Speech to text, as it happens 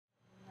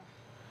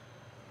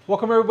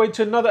Welcome everybody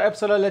to another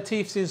episode of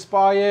Latifs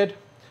Inspired.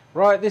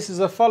 Right, this is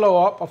a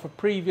follow-up of a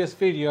previous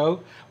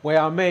video where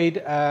I made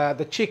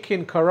the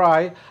chicken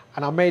karai,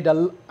 and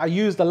I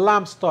used the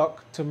lamb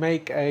stock to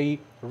make a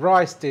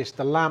rice dish,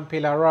 the lamb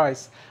pilau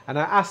rice. And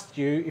I asked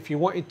you if you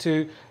wanted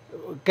to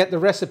get the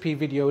recipe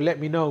video, let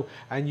me know,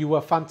 and you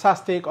were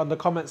fantastic. On the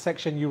comment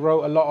section you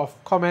wrote a lot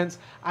of comments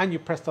and you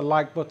pressed the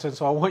like button,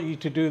 so I want you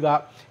to do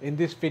that in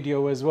this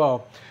video as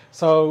well.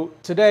 So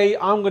today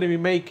I'm going to be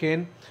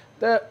making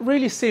the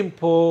really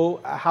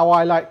simple, how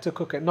I like to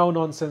cook it, no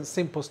nonsense,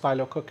 simple style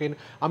of cooking.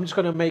 I'm just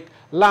going to make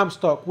lamb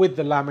stock with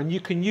the lamb, and you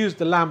can use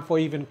the lamb for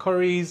even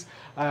curries,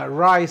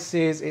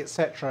 rices,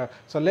 etc.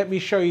 So let me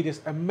show you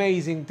this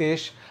amazing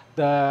dish.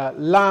 The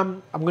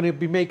lamb, I'm going to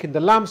be making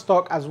the lamb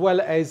stock as well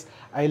as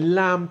a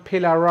lamb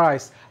pilau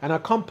rice, and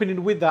accompanied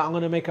with that I'm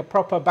going to make a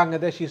proper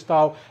Bangladeshi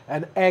style,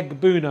 an egg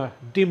bhuna,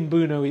 dim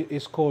bhuna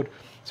is called.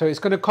 So it's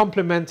going to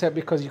complement it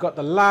because you got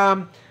the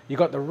lamb, you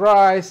got the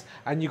rice,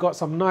 and you got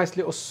some nice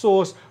little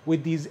sauce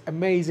with these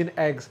amazing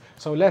eggs.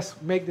 So let's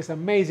make this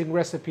amazing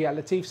recipe at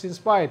Latifs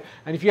Inspired.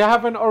 And if you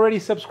haven't already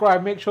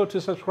subscribed, make sure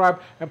to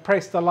subscribe and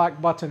press the like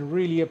button.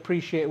 Really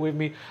appreciate it with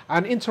me,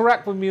 and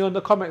interact with me on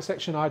the comment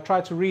section. I try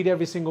to read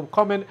every single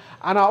comment,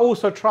 and I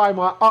also try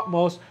my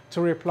utmost to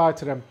reply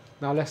to them.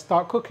 Now let's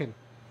start cooking.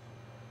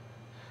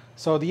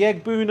 So the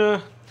egg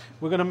bhuna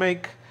we're going to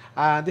make.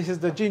 This is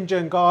the ginger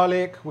and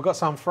garlic. We've got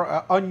some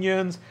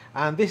onions,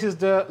 and this is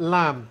the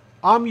lamb.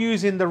 I'm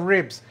using the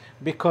ribs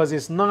because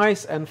it's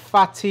nice and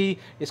fatty.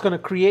 It's going to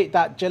create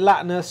that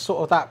gelatinous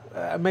sort of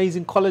that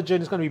amazing collagen.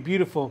 It's going to be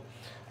beautiful.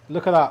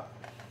 Look at that.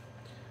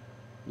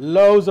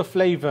 Loads of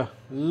flavor,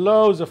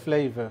 loads of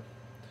flavor.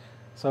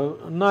 So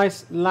a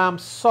nice lamb,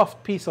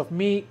 soft piece of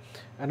meat,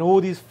 and all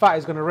these fat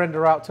is going to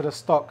render out to the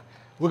stock.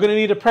 We're going to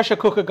need a pressure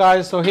cooker,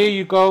 guys, so here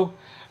you go.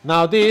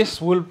 Now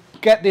this will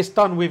get this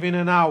done within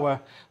an hour.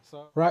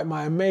 Right,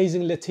 my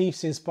amazing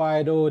Latifs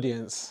Inspired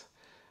audience.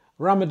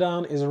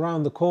 Ramadan is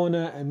around the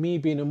corner, and me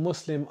being a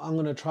Muslim, I'm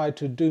going to try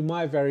to do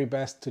my very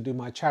best to do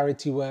my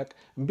charity work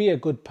and be a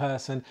good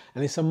person.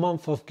 And it's a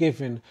month of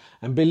giving.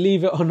 And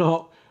believe it or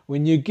not,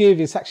 when you give,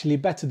 it's actually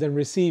better than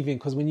receiving,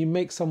 because when you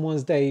make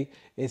someone's day,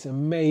 it's an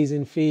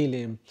amazing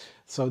feeling.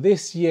 So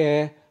this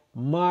year,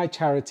 my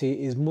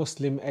charity is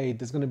Muslim Aid.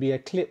 There's going to be a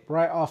clip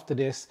right after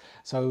this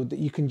so that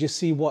you can just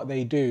see what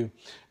they do.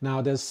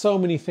 Now, there's so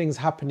many things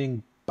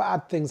happening,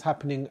 bad things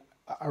happening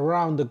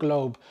around the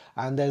globe,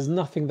 and there's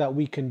nothing that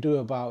we can do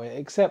about it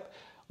except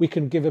we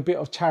can give a bit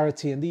of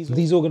charity. And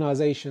these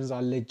organizations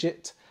are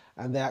legit,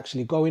 and they're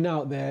actually going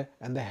out there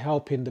and they're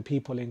helping the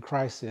people in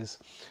crisis.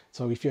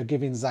 So if you're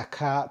giving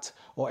zakat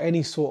or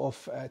any sort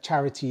of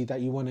charity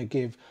that you want to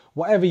give,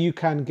 whatever you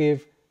can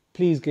give,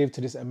 please give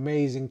to this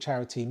amazing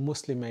charity,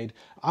 Muslim Aid.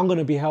 I'm going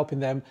to be helping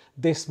them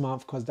this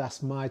month because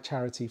that's my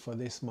charity for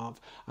this month.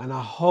 And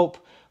I hope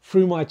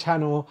through my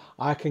channel,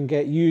 I can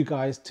get you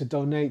guys to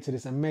donate to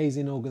this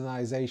amazing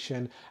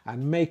organization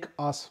and make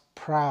us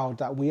proud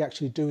that we're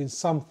actually doing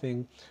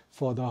something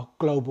for the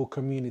global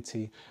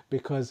community,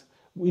 because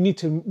we need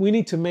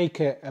to make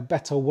it a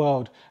better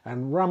world.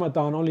 And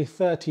Ramadan, only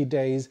 30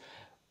 days.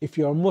 If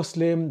you're a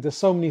Muslim, there's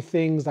so many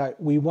things that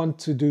we want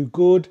to do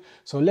good.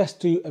 So let's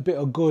do a bit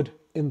of good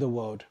in the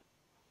world.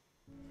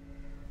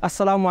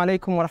 Assalamu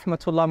alaikum wa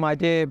rahmatullah, my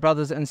dear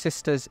brothers and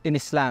sisters in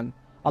Islam.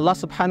 Allah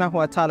subhanahu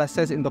wa ta'ala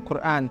says in the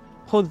Quran,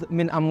 خُذْ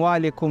مِنْ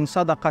أَمْوَالِكُمْ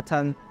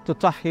صَدَقَةً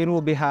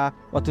تُطَهِّرُوا بِهَا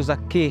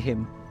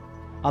وَتُزَكِّيهِمْ.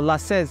 Allah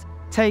says,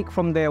 take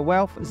from their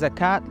wealth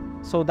zakat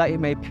so that it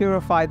may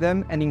purify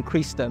them and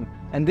increase them.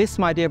 And this,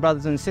 my dear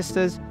brothers and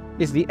sisters,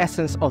 is the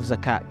essence of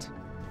zakat.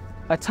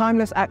 A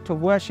timeless act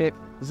of worship,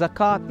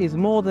 zakat is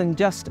more than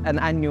just an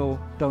annual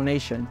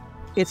donation.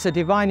 It's a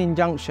divine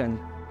injunction,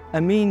 a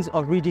means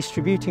of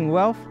redistributing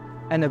wealth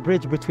and a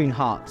bridge between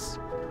hearts.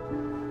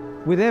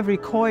 With every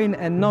coin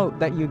and note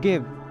that you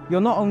give,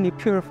 you're not only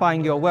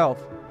purifying your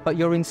wealth, but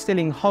you're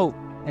instilling hope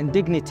and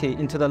dignity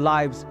into the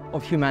lives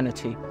of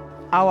humanity.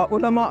 Our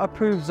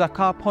ulama-approved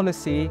zakah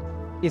policy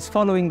is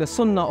following the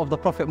sunnah of the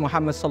Prophet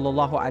Muhammad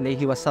sallallahu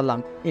alaihi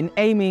wasallam in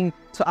aiming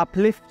to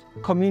uplift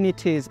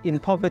communities in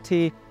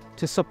poverty,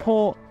 to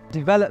support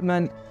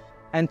development,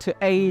 and to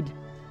aid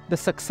the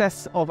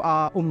success of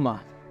our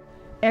ummah.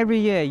 Every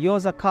year, your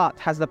zakat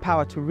has the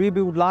power to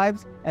rebuild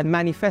lives and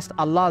manifest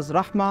Allah's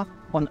rahmah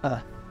on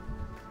earth.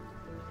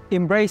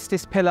 Embrace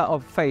this pillar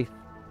of faith.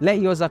 Let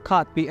your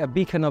zakat be a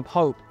beacon of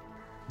hope.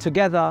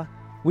 Together,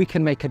 we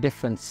can make a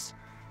difference.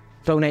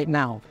 Donate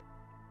now.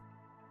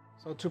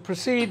 So to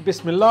proceed,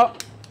 Bismillah.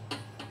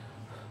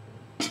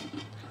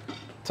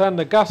 Turn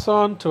the gas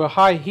on to a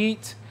high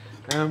heat,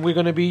 and we're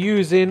going to be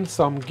using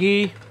some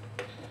ghee.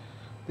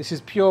 This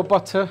is pure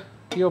butter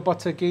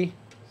ghee.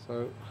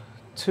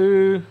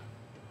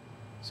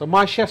 So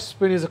my chef's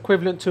spoon is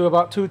equivalent to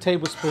about 2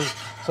 tablespoons.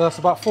 So that's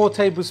about 4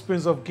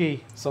 tablespoons of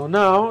ghee. So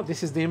now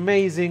this is the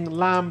amazing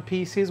lamb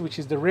pieces, which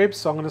is the ribs.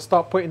 So I'm going to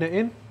start putting it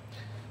in.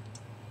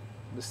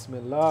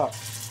 Bismillah.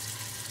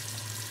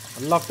 I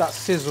love that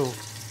sizzle.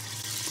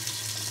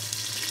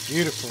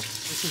 Beautiful.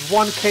 This is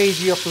 1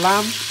 kg of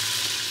lamb.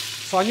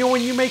 So I know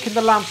when you're making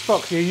the lamb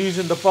stock, you're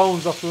using the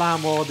bones of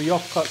lamb or the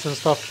offcuts and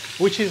stuff,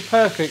 which is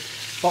perfect.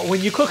 But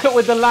when you cook it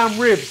with the lamb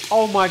ribs,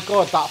 oh my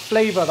God, that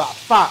flavor, that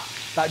fat,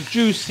 that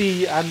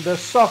juicy and the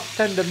soft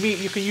tender meat.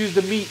 You can use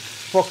the meat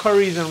for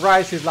curries and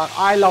rices. Like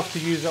I love to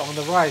use it on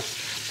the rice.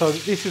 So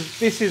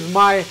this is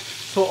my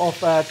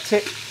sort of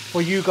tip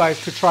for you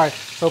guys to try.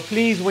 So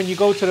please, when you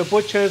go to the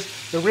butchers,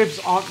 the ribs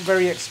aren't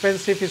very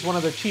expensive. It's one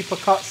of the cheaper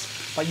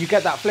cuts, but you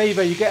get that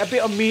flavor. You get a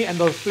bit of meat and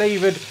those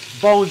flavored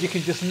bones. You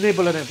can just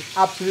nibble on it. It's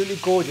absolutely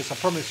gorgeous, I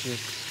promise you.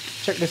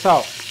 Check this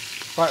out.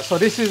 Right, so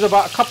this is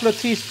about a couple of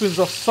teaspoons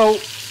of salt.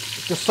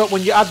 The salt,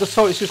 when you add the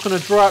salt, it's just going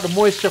to draw out the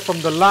moisture from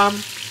the lamb.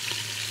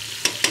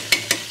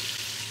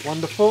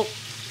 Wonderful.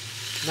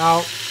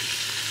 Now,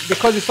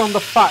 because it's on the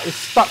fat, it's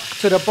stuck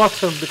to the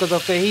bottom because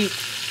of the heat.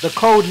 The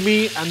cold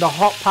meat and the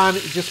hot pan,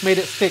 it just made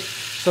it stick.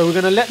 So we're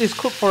going to let this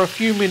cook for a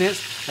few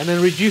minutes and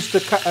then reduce the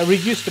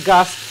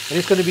gas, and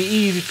it's going to be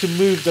easy to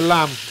move the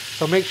lamb.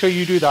 So make sure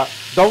you do that.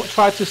 Don't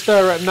try to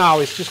stir it now.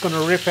 It's just going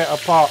to rip it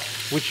apart,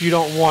 which you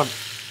don't want.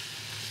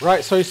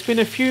 Right, so it's been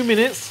a few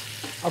minutes.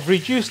 I've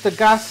reduced the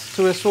gas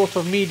to a sort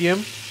of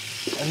medium.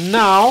 And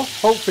now,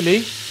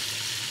 hopefully,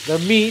 the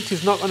meat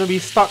is not going to be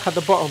stuck at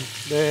the bottom.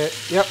 There,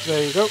 yep,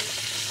 there you go.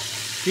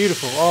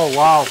 Beautiful. Oh,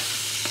 wow.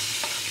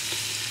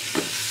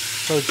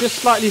 So just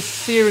slightly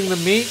searing the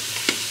meat.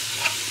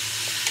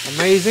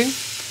 Amazing.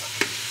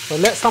 So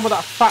let some of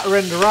that fat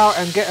render out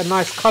and get a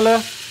nice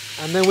color.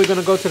 And then we're going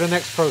to go to the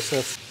next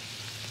process.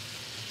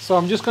 So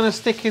I'm just going to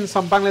stick in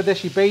some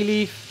Bangladeshi bay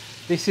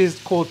leaf. This is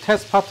called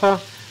tezpata.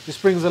 This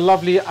brings a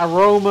lovely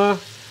aroma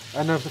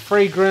and a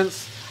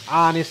fragrance,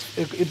 and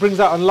it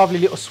brings out a lovely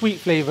little sweet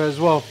flavor as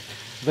well.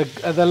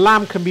 The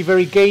lamb can be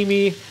very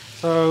gamey,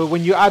 so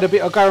when you add a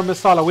bit of garam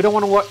masala, we don't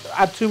want to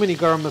add too many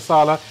garam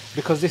masala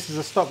because this is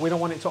a stock. We don't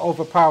want it to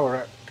overpower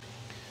it.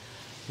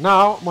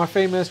 Now, my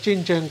famous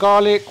ginger and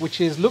garlic,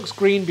 which looks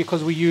green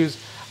because we use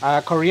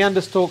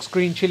coriander stalks,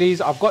 green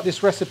chilies. I've got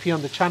this recipe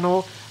on the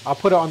channel. I'll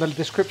put it on the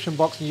description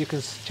box and you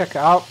can check it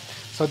out.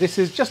 So this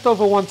is just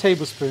over 1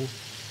 tablespoon.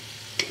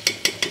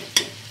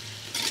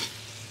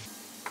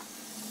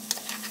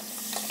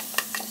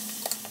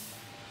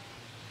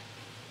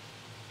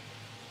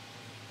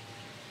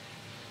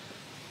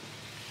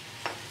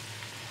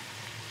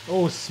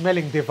 Oh,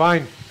 smelling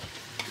divine.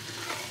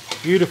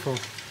 Beautiful.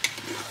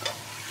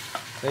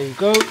 There you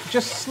go.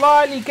 Just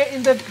slightly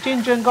getting the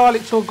ginger and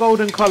garlic to a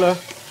golden color,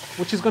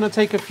 which is going to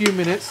take a few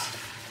minutes.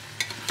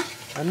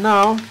 And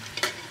now,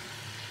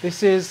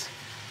 this is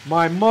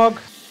my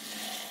mug.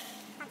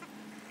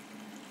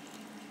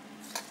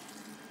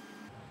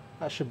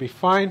 That should be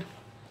fine.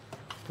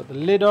 Put the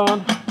lid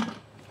on.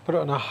 Put it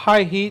on a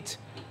high heat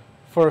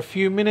for a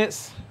few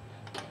minutes.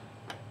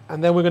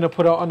 And then we're going to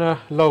put it on a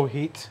low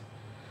heat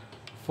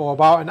for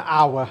about an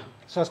hour.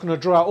 So it's going to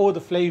draw out all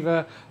the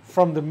flavor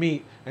from the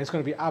meat, and it's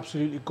going to be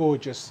absolutely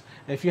gorgeous.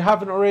 And if you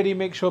haven't already,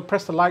 make sure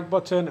press the like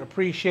button,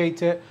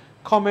 appreciate it,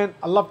 comment.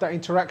 I love that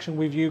interaction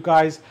with you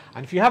guys.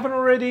 And if you haven't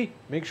already,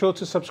 make sure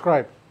to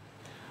subscribe.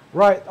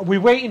 Right, we're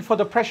waiting for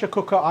the pressure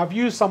cooker. I've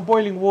used some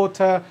boiling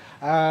water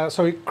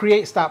so it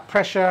creates that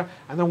pressure,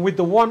 and then with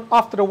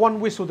after the one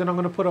whistle, then I'm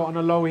going to put it on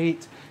a low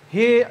heat.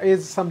 Here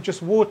is some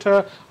just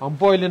water. I'm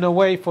boiling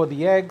away for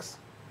the eggs.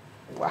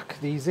 Whack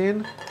these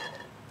in.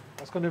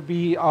 That's going to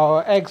be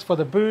our eggs for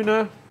the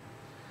bhuna.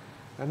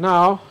 And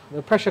now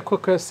the pressure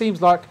cooker seems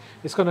like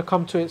it's going to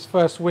come to its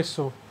first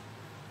whistle.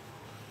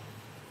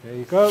 There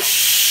you go.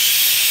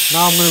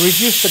 Now I'm going to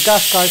reduce the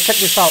gas, guys. Check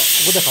this out.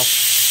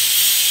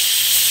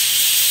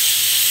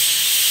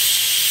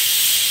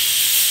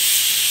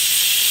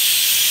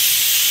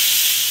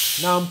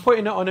 Now I'm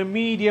putting it on a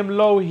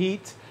medium-low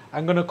heat.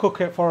 I'm going to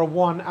cook it for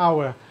 1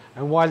 hour.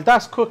 And while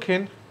that's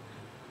cooking,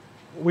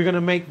 we're going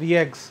to make the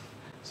eggs.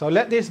 So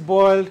let this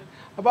boil.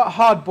 About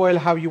hard boil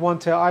how you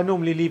want it. I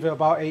normally leave it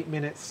about 8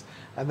 minutes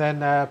and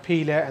then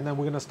peel it, and then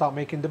we're going to start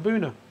making the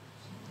bhuna.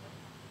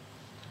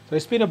 So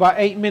it's been about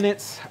 8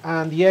 minutes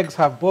and the eggs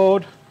have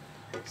boiled.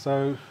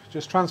 So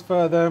just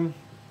transfer them,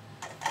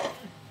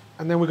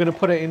 and then we're going to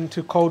put it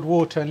into cold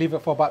water and leave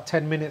it for about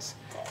 10 minutes,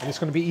 and it's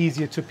going to be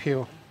easier to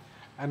peel.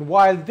 And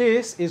while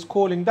this is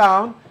cooling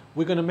down,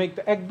 we're going to make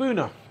the egg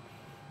bhuna.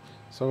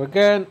 So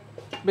again,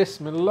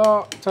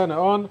 Bismillah, turn it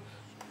on.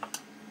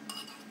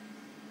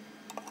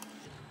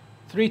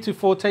 3 to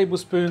 4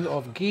 tablespoons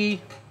of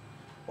ghee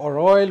or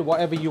oil,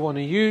 whatever you want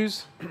to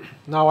use.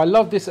 Now I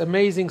love this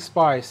amazing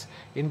spice.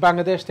 In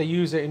Bangladesh they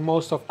use it in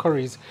most of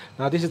curries.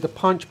 Now this is the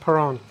panch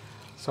paran.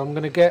 So I'm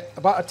going to get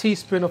about a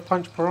teaspoon of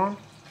panch paran.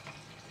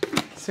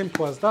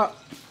 Simple as that.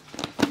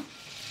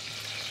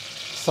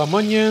 Some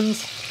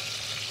onions.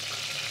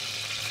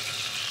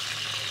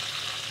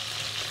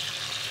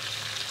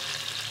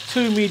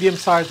 Two medium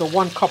sized or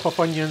 1 cup of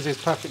onions is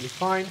perfectly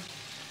fine.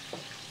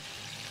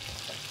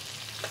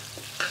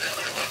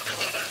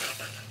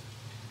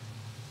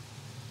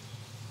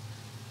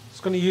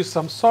 Going to use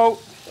some salt,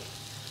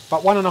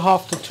 about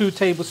 1.5 to 2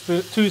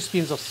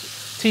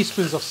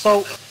 teaspoons of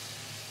salt.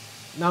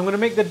 Now I'm going to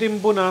make the dim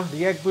bhuna,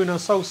 the egg bhuna,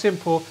 so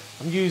simple.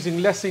 I'm using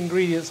less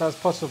ingredients as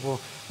possible.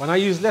 When I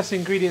use less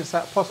ingredients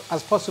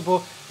as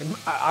possible,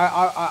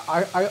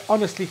 I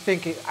honestly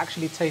think it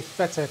actually tastes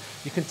better.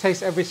 You can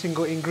taste every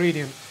single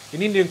ingredient.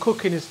 In Indian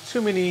cooking, it's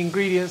too many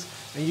ingredients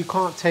and you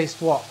can't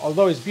taste what.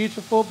 Although it's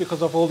beautiful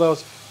because of all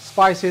those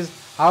spices.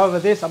 However,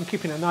 this, I'm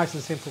keeping it nice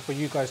and simple for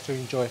you guys to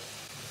enjoy.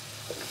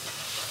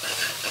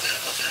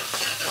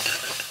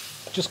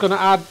 Just going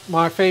to add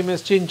my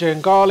famous ginger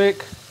and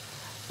garlic.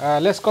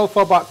 Let's go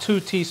for about 2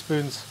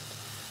 teaspoons.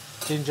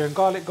 Ginger and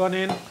garlic gone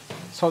in.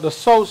 So the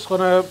salt's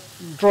going to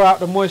draw out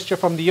the moisture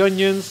from the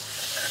onions.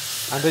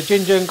 And the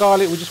ginger and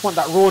garlic, we just want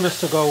that rawness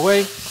to go away.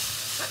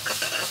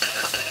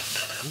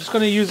 I'm just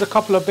going to use a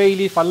couple of bay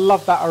leaf. I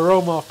love that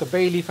aroma of the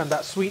bay leaf and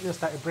that sweetness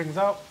that it brings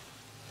out.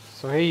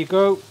 So here you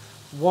go.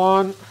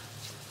 1,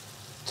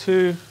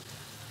 2.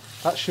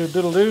 That should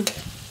do.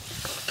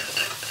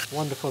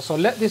 Wonderful. So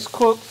let this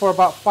cook for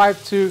about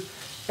 5 to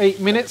 8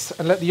 minutes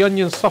and let the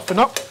onions soften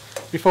up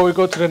before we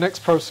go to the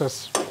next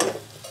process.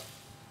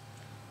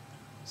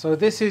 So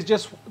this is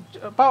just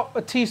about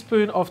a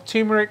teaspoon of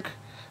turmeric,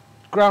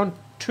 ground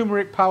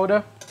turmeric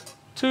powder,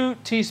 2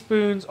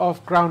 teaspoons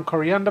of ground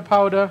coriander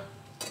powder,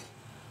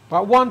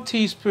 about 1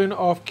 teaspoon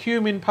of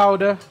cumin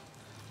powder,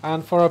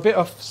 and for a bit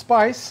of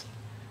spice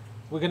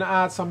we're going to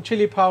add some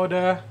chili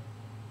powder.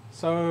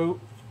 So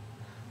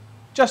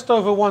just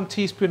over 1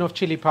 teaspoon of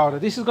chili powder.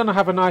 This is going to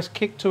have a nice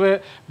kick to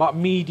it, but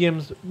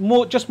mediums,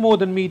 just more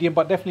than medium,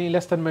 but definitely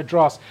less than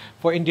Madras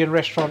for Indian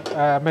restaurant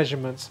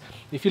measurements.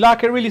 If you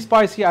like it really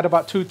spicy, add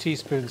about 2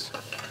 teaspoons.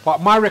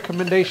 But my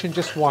recommendation,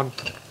 just 1. Look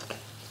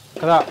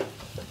at that.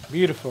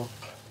 Beautiful.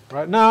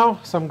 Right now,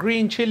 some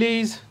green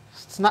chilies.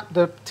 Snap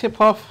the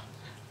tip off.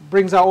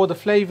 Brings out all the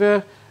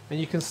flavor, and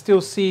you can still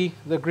see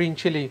the green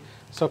chili.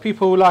 So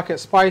people who like it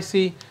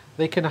spicy,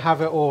 they can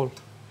have it all.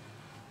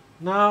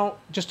 Now,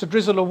 just a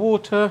drizzle of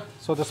water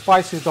so the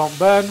spices don't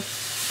burn.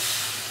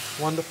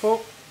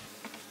 Wonderful.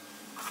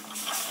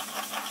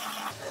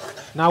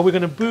 Now we're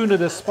going to bhuna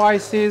the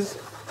spices.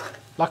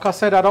 Like I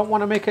said, I don't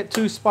want to make it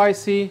too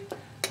spicy.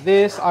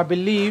 This, I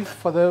believe,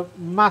 for the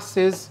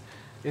masses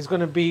is going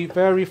to be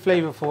very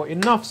flavorful.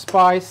 Enough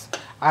spice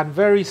and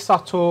very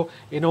subtle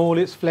in all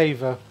its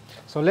flavor.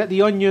 So let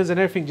the onions and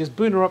everything just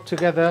bhuna up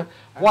together.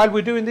 While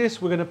we're doing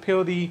this, we're going to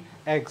peel the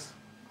eggs.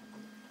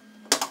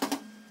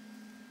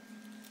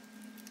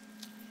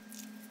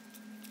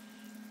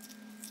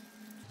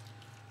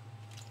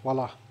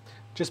 Voila.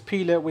 Just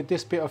peel it with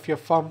this bit of your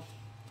thumb.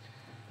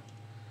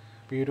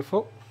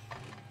 Beautiful.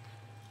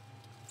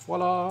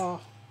 Voila.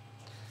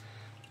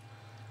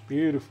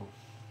 Beautiful.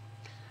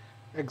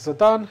 Eggs are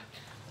done.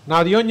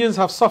 Now the onions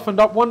have softened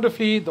up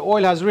wonderfully. The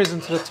oil has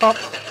risen to the top.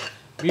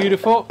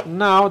 Beautiful.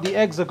 Now the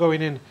eggs are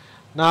going in.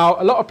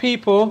 Now a lot of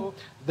people,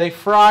 they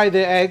fry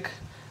the egg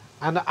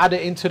and add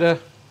it into the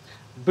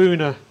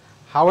bhuna.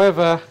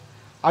 However,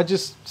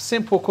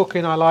 simple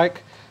cooking I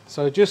like.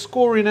 So just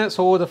scoring it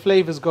so all the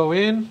flavors go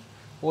in,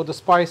 all the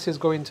spices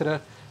go into the,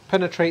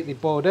 penetrate the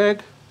boiled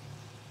egg.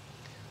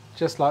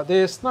 Just like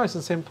this, nice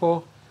and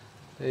simple.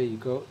 There you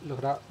go, look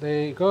at that,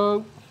 there you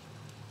go.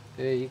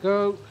 There you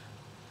go,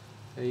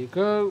 there you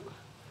go.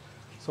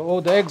 So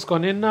all the eggs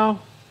gone in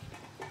now.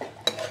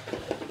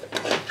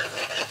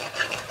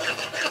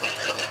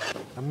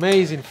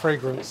 Amazing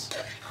fragrance.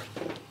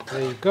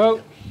 There you go.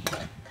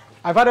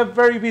 I've had a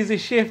very busy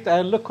shift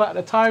and look what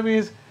the time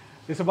is.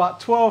 It's about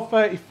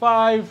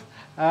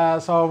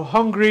 12:35, so I'm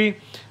hungry,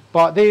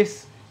 but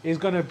this is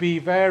going to be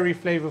very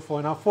flavorful,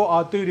 and I thought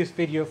I'll do this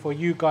video for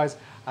you guys,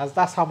 as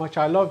that's how much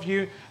I love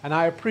you and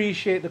I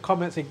appreciate the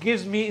comments. It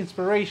gives me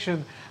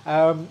inspiration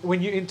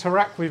when you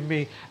interact with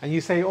me and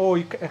you say,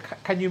 oh,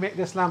 can you make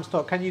this lamb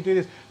stock, can you do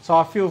this? So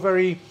I feel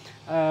very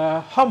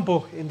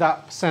humble in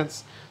that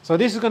sense. So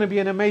this is going to be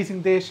an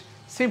amazing dish,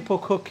 simple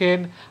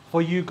cooking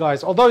for you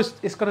guys, although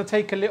it's going to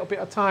take a little bit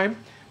of time,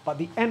 but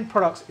the end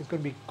product is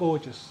going to be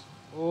gorgeous.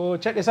 Oh,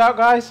 check this out,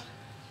 guys.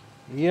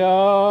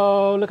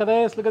 Yo, look at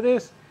this, look at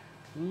this,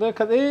 look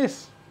at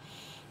this.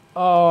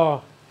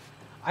 Oh,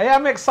 I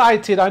am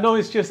excited. I know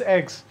it's just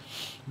eggs,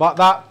 but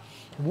that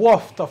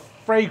waft of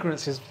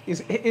fragrance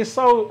is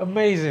so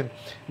amazing.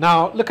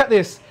 Now, look at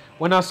this.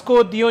 When I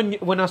scored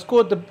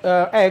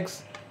the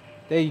eggs,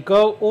 there you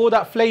go. All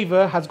that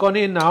flavor has gone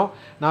in now.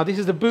 Now, this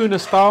is the bhuna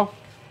style.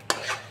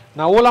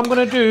 Now, all I'm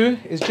going to do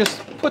is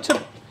just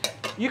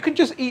you can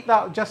just eat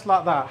that just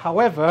like that.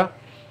 However,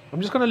 I'm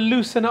just going to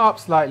loosen it up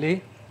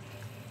slightly.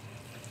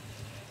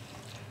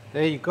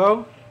 There you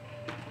go.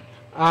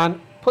 And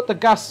put the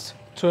gas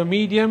to a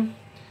medium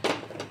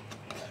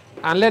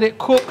and let it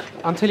cook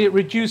until it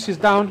reduces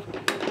down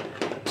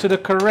to the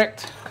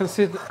correct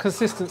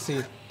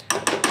consistency.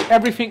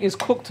 Everything is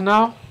cooked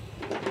now.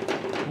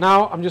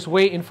 Now I'm just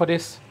waiting for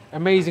this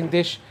amazing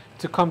dish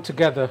to come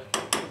together.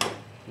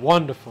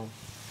 Wonderful.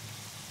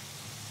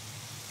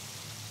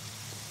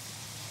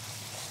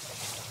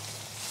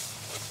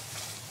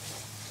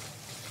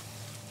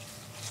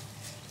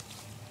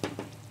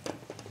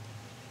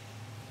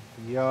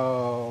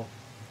 Yo,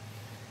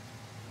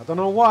 I don't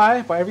know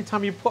why, but every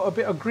time you put a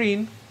bit of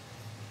green,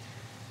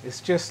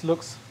 It just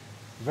looks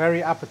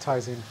very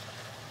appetizing.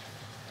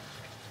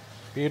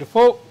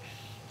 Beautiful.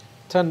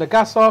 Turn the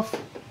gas off.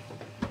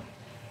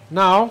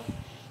 Now,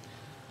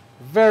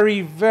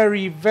 very,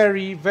 very,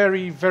 very,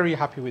 very, very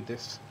happy with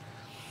this.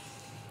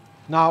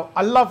 Now,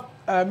 I love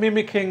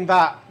mimicking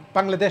that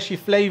Bangladeshi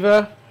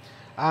flavor,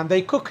 and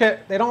they cook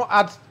it, they don't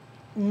add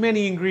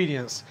many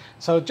ingredients.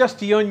 So just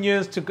the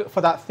onions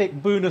for that thick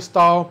bhuna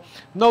style,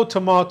 no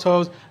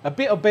tomatoes, a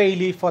bit of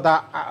bayleaf for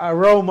that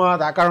aroma,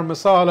 that garam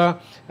masala,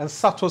 and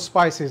subtle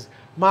spices.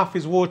 Mouth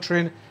is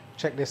watering.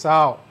 Check this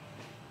out.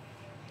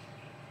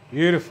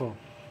 Beautiful.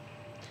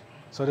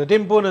 So the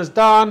dim bhuna's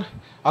done.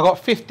 I got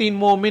 15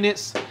 more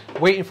minutes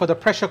waiting for the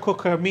pressure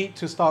cooker meat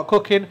to start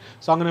cooking.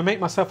 So I'm going to make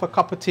myself a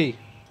cup of tea.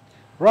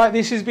 Right,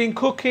 this has been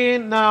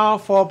cooking now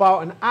for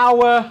about an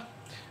hour.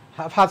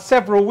 I've had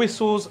several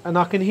whistles and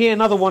I can hear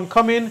another one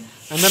coming,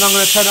 and then I'm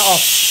going to turn it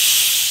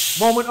off.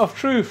 Moment of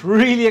truth.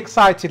 Really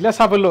excited. Let's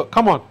have a look.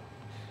 Come on.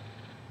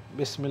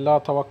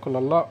 Bismillah, tawakkul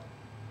Allah.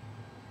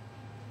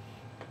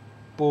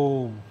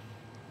 Boom.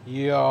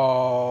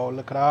 Yo,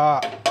 look at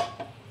that.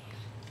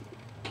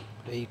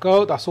 There you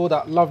go. That's all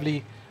that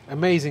lovely,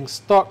 amazing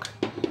stock.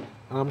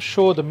 And I'm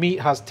sure the meat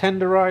has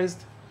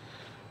tenderized.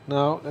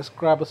 Now, let's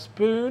grab a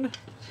spoon.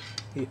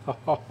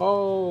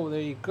 Oh,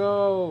 there you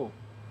go.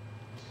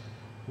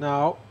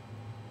 Now,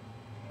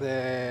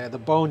 there, the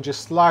bone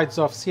just slides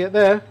off. See it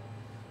there?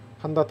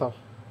 Handata.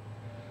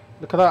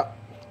 Look at that.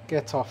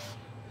 Get off.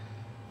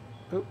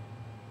 Oh,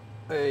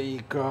 there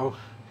you go.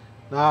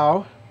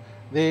 Now,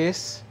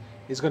 this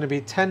is going to be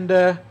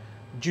tender,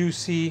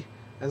 juicy,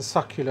 and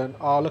succulent.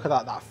 Oh, look at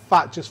that. That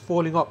fat just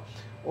falling up.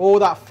 All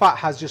that fat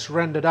has just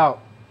rendered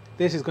out.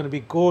 This is going to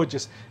be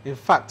gorgeous. In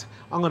fact,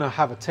 I'm going to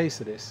have a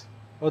taste of this.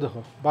 There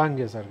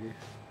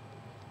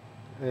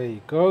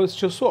you go. It's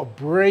just sort of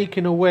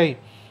breaking away,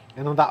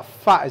 and then that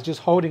fat is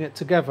just holding it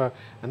together,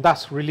 and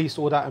that's released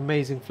all that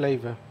amazing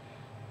flavor.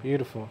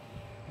 Beautiful.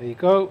 There you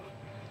go.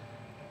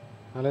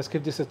 Now let's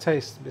give this a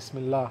taste.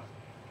 Bismillah.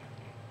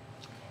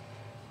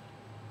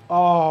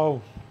 Oh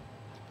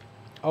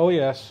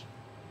yes,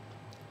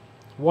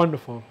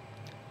 wonderful.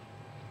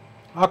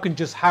 I can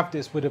just have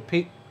this with a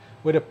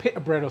pita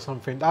bread or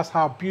something. That's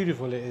how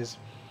beautiful it is.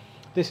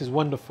 This is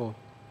wonderful.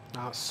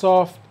 Now,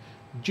 soft,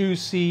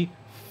 juicy,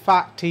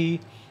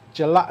 fatty,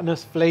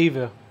 gelatinous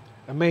flavor.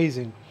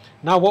 Amazing.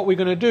 Now what we're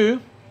going to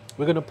do,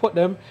 we're going to put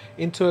them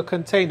into a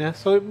container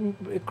so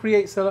it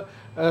creates a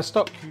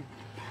stock cube.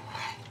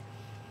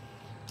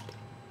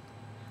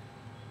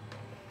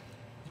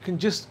 You can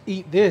just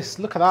eat this.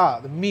 Look at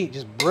that. The meat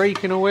just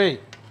breaking away.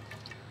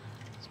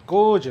 It's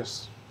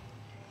gorgeous.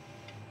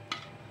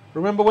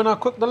 Remember when I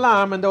cooked the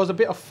lamb and there was a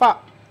bit of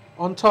fat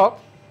on top?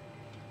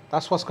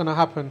 That's what's going to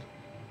happen.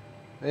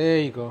 There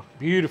you go.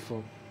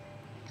 Beautiful.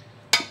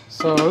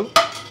 So,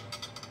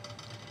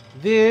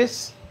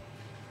 this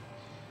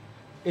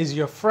is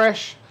your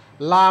fresh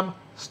lamb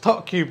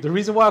stock cube. The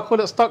reason why I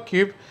call it stock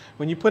cube,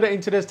 when you put it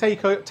into those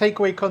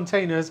takeaway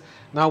containers,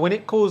 now when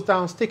it cools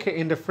down, stick it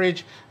in the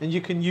fridge and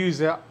you can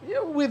use it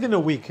within a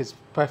week. It's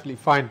perfectly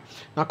fine.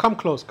 Now come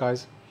close,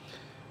 guys.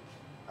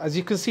 As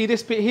you can see,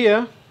 this bit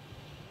here,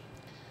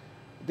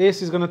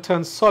 this is going to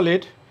turn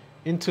solid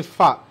into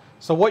fat.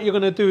 So what you're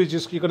going to do is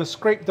you're going to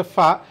scrape the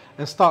fat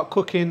and start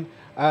cooking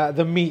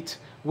the meat,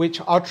 which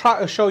I'll try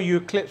to show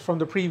you clips from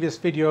the previous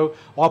video,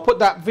 or I'll put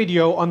that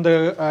video on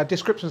the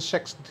description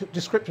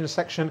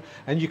section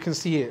and you can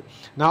see it.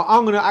 Now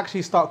I'm going to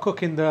actually start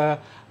cooking the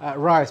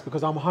rice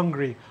because I'm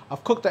hungry.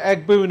 I've cooked the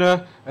egg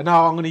bhuna and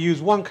now I'm going to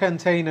use one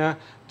container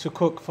to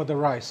cook for the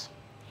rice.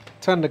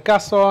 Turn the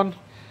gas on.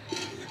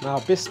 Now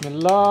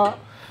Bismillah.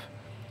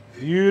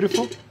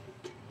 Beautiful.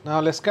 Now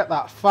let's get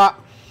that fat.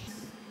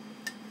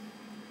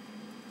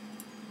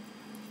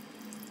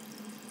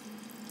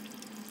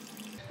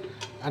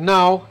 And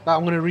now that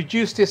I'm going to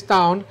reduce this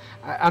down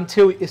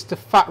until it's the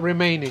fat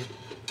remaining.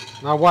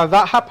 Now while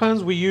that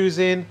happens, we're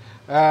using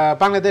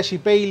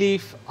Bangladeshi bay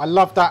leaf. I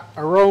love that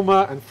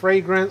aroma and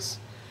fragrance.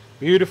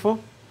 Beautiful.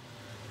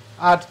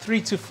 Add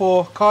 3 to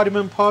 4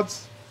 cardamom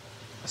pods,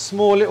 a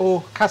small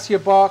little cassia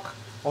bark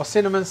or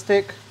cinnamon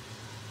stick.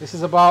 This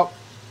is about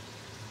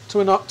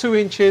 2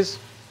 inches.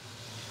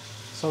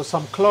 So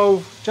some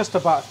clove, just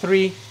about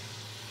 3.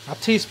 A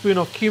teaspoon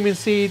of cumin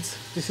seeds.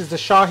 This is the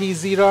Shahi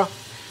Zira.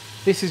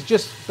 This is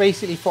just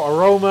basically for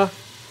aroma.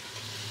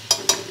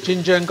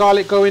 Ginger and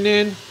garlic going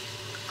in.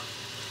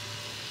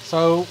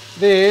 So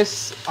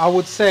this, I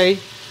would say,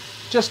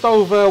 just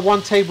over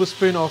 1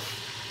 tablespoon of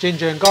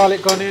ginger and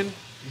garlic gone in.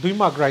 Do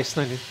mug rice,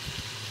 Nani.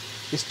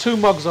 It's 2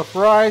 mugs of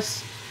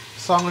rice.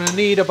 So I'm going to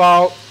need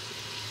about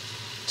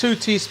 2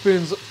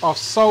 teaspoons of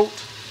salt.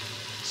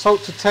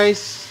 Salt to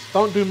taste.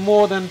 Don't do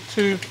more than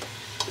 2.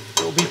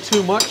 It will be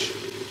too much.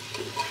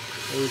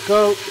 There we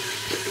go.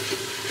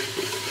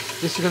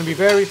 This is going to be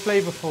very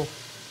flavorful.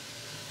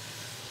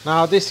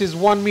 Now this is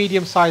 1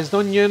 medium-sized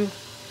onion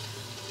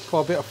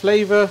for a bit of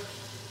flavor.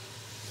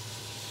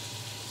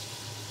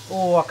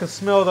 Oh, I can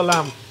smell the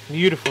lamb.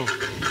 Beautiful.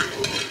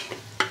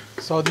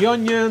 So the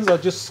onions are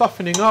just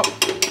softening up.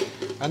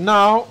 And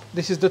now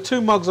this is the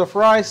 2 mugs of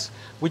rice.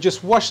 We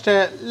just washed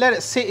it, let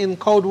it sit in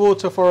cold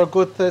water for a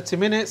good 30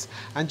 minutes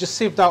and just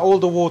sieved out all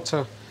the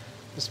water.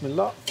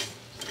 Bismillah.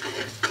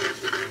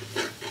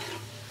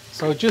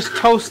 So just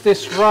toast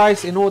this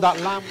rice in all that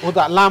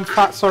lamb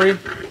fat, sorry.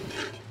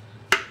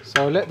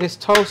 So let this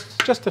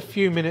toast just a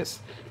few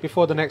minutes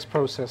before the next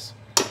process.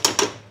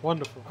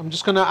 Wonderful. I'm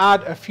just going to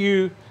add a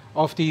few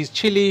of these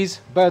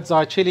chilies, bird's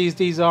eye chilies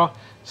these are.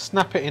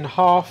 Snap it in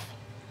half.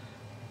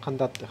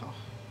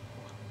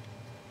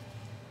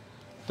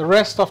 The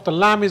rest of the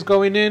lamb is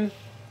going in.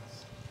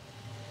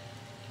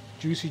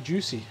 Juicy,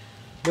 juicy.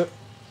 Look.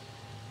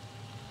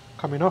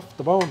 Coming off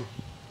the bone.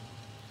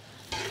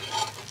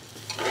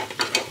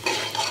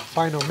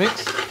 Final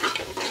mix.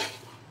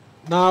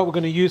 Now we're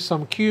going to use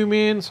some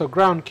cumin, so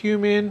ground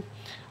cumin.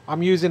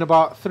 I'm using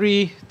about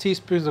 3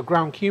 teaspoons of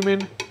ground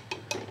cumin.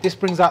 This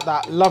brings out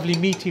that lovely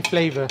meaty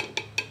flavour,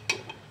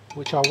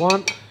 which I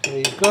want. There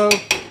you go.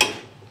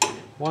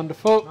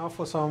 Wonderful. Now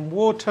for some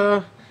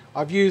water.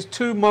 I've used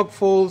 2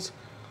 mugfuls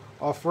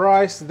of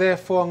rice,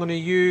 therefore I'm going to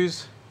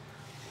use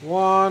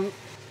 1,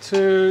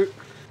 2,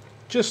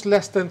 just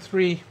less than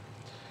 3.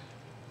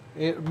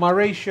 My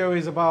ratio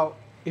is about,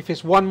 if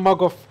it's 1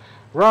 mug of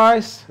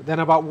rice, then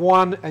about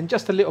 1 and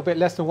just a little bit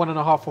less than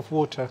 1.5 of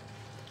water.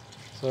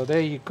 So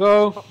there you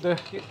go. Up the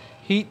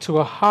heat to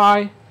a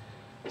high.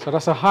 So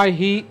that's a high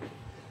heat.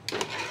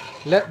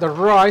 Let the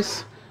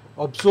rice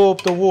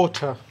absorb the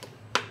water.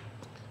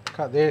 Look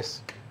at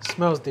this. It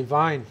smells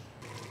divine.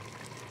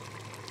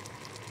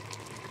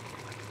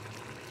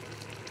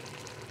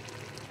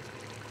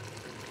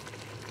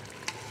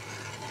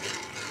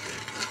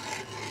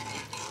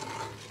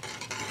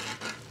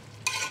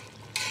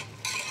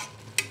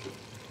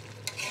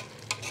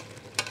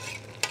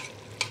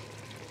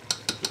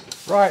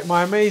 Right,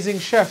 my amazing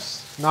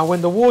chefs. Now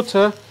when the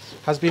water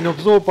has been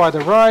absorbed by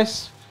the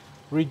rice,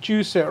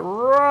 reduce it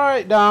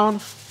right down.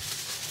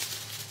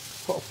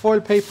 Put foil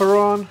paper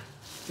on.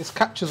 This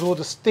captures all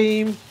the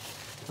steam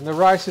and the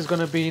rice is going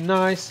to be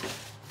nice,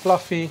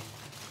 fluffy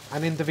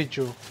and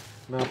individual.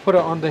 Now put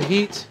it on the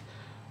heat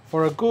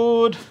for a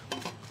good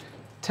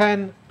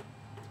 10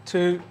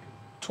 to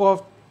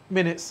 12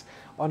 minutes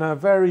on a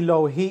very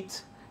low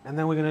heat, and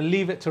then we're going to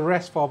leave it to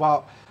rest for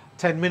about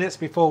 10 minutes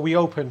before we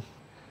open.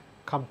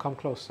 Come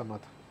close, Samad.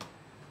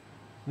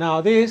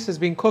 Now this has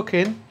been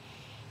cooking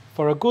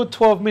for a good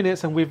 12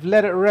 minutes and we've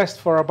let it rest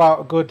for about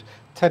a good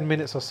 10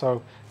 minutes or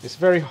so. It's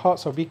very hot,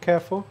 so be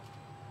careful.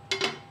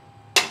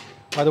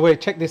 By the way,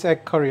 check this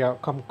egg curry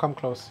out. Come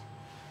close.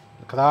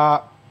 Look at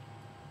that.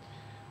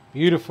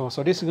 Beautiful.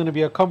 So this is going to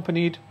be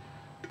accompanied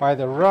by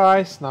the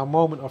rice. Now,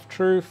 moment of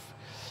truth.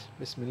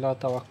 Bismillah,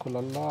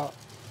 tawakkul Allah.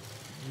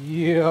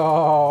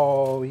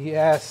 Yo,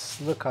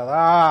 yes, look at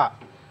that.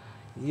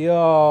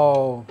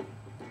 Yo.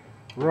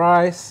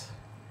 Rice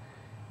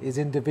is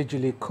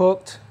individually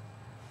cooked.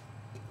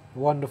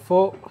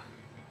 Wonderful.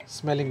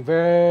 Smelling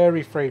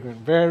very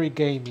fragrant, very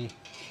gamey.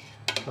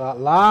 That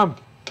lamb.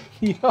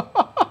 Look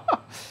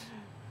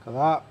at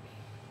that.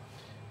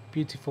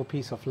 Beautiful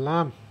piece of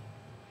lamb.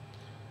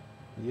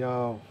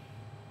 Yo.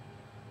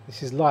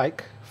 This is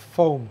like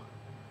foam.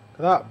 Look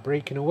at that,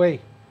 breaking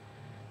away.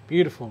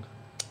 Beautiful.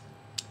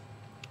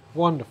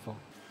 Wonderful.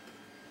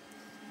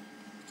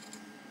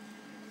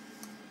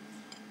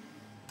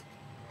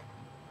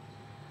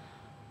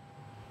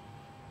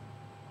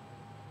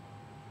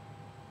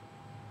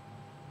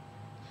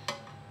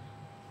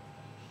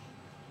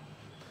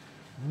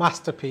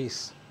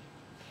 Masterpiece.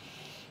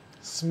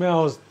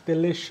 Smells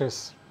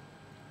delicious.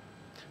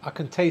 I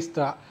can taste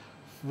that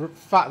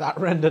fat that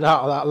rendered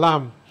out of that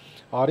lamb.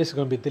 Oh, this is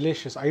going to be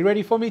delicious. Are you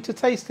ready for me to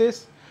taste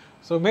this?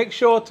 So make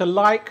sure to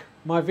like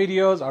my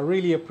videos. I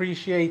really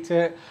appreciate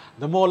it.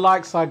 The more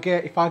likes I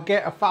get, if I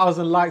get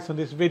 1,000 likes on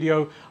this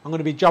video, I'm going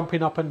to be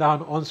jumping up and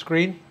down on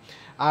screen.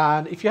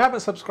 And if you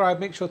haven't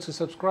subscribed, make sure to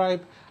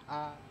subscribe.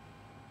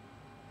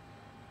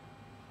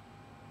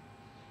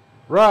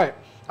 Right.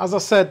 As I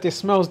said, this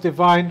smells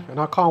divine and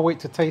I can't wait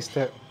to taste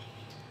it.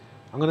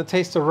 I'm going to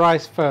taste the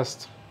rice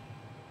first.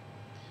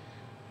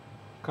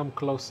 Come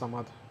close,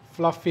 Samad.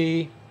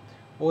 Fluffy,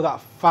 all that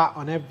fat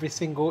on every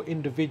single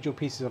individual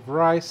pieces of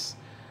rice.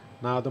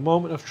 Now the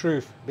moment of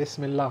truth.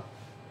 Bismillah.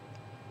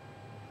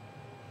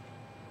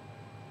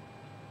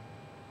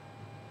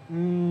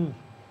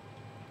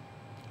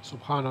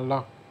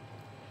 Subhanallah.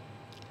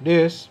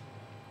 This,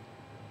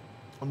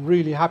 I'm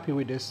really happy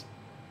with this.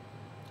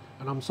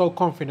 And I'm so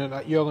confident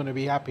that you're going to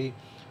be happy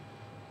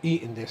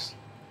eating this.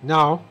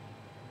 Now,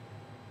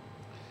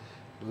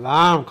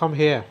 lamb, come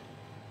here.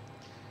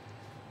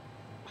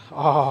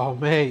 Oh,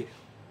 mate.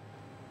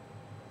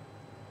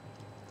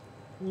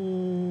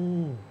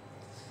 Look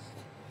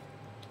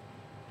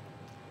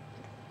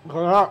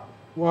at that.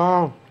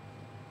 Wow.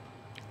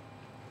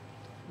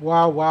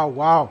 Wow, wow,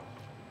 wow.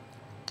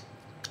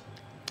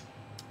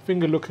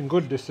 Finger looking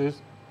good, this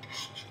is.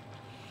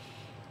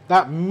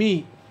 That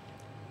meat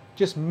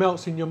just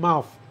melts in your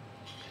mouth.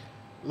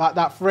 Like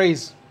that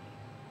phrase,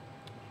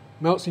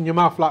 melts in your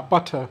mouth like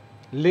butter.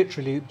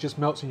 Literally, it just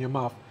melts in your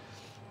mouth.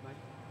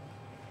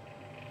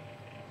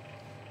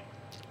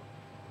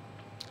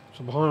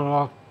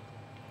 Subhanallah.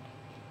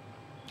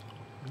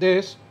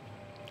 This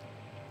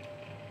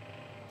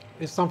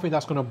is something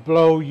that's going to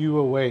blow you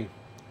away.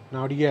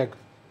 Now the egg.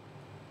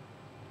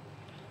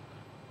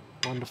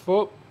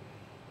 Wonderful.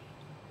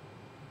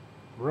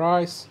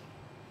 Rice.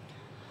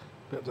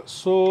 Bit of that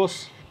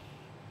sauce.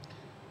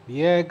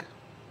 The egg.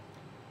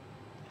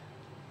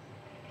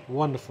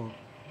 Wonderful.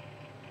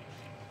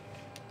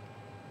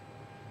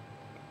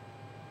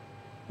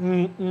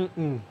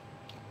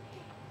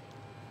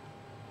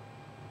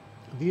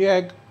 The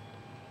egg,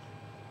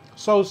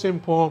 so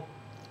simple.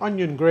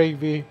 Onion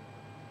gravy,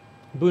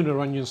 bhuna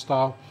onion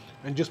style,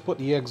 and just put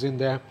the eggs in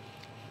there.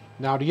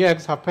 Now the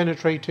eggs have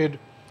penetrated,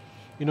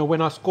 you know,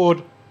 when I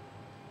scored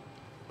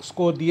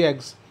the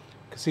eggs,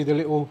 you can see the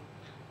little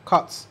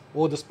cuts,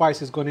 all the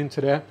spices gone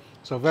into there,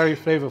 so very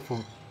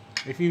flavorful.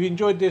 If you've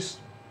enjoyed this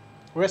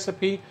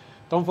recipe,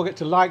 don't forget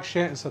to like,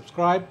 share and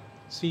subscribe.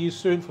 See you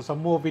soon for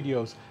some more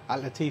videos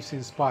at Latifs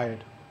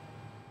Inspired.